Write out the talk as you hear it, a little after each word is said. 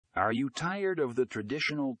Are you tired of the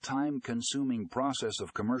traditional time-consuming process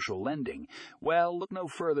of commercial lending? Well, look no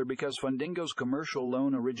further because Fundingo's commercial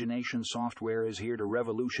loan origination software is here to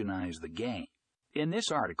revolutionize the game. In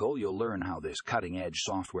this article, you'll learn how this cutting-edge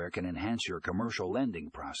software can enhance your commercial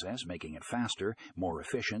lending process, making it faster, more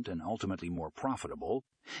efficient, and ultimately more profitable.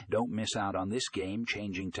 Don't miss out on this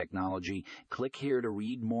game-changing technology. Click here to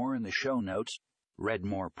read more in the show notes. Read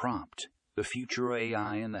more prompt: The Future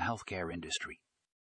AI in the Healthcare Industry.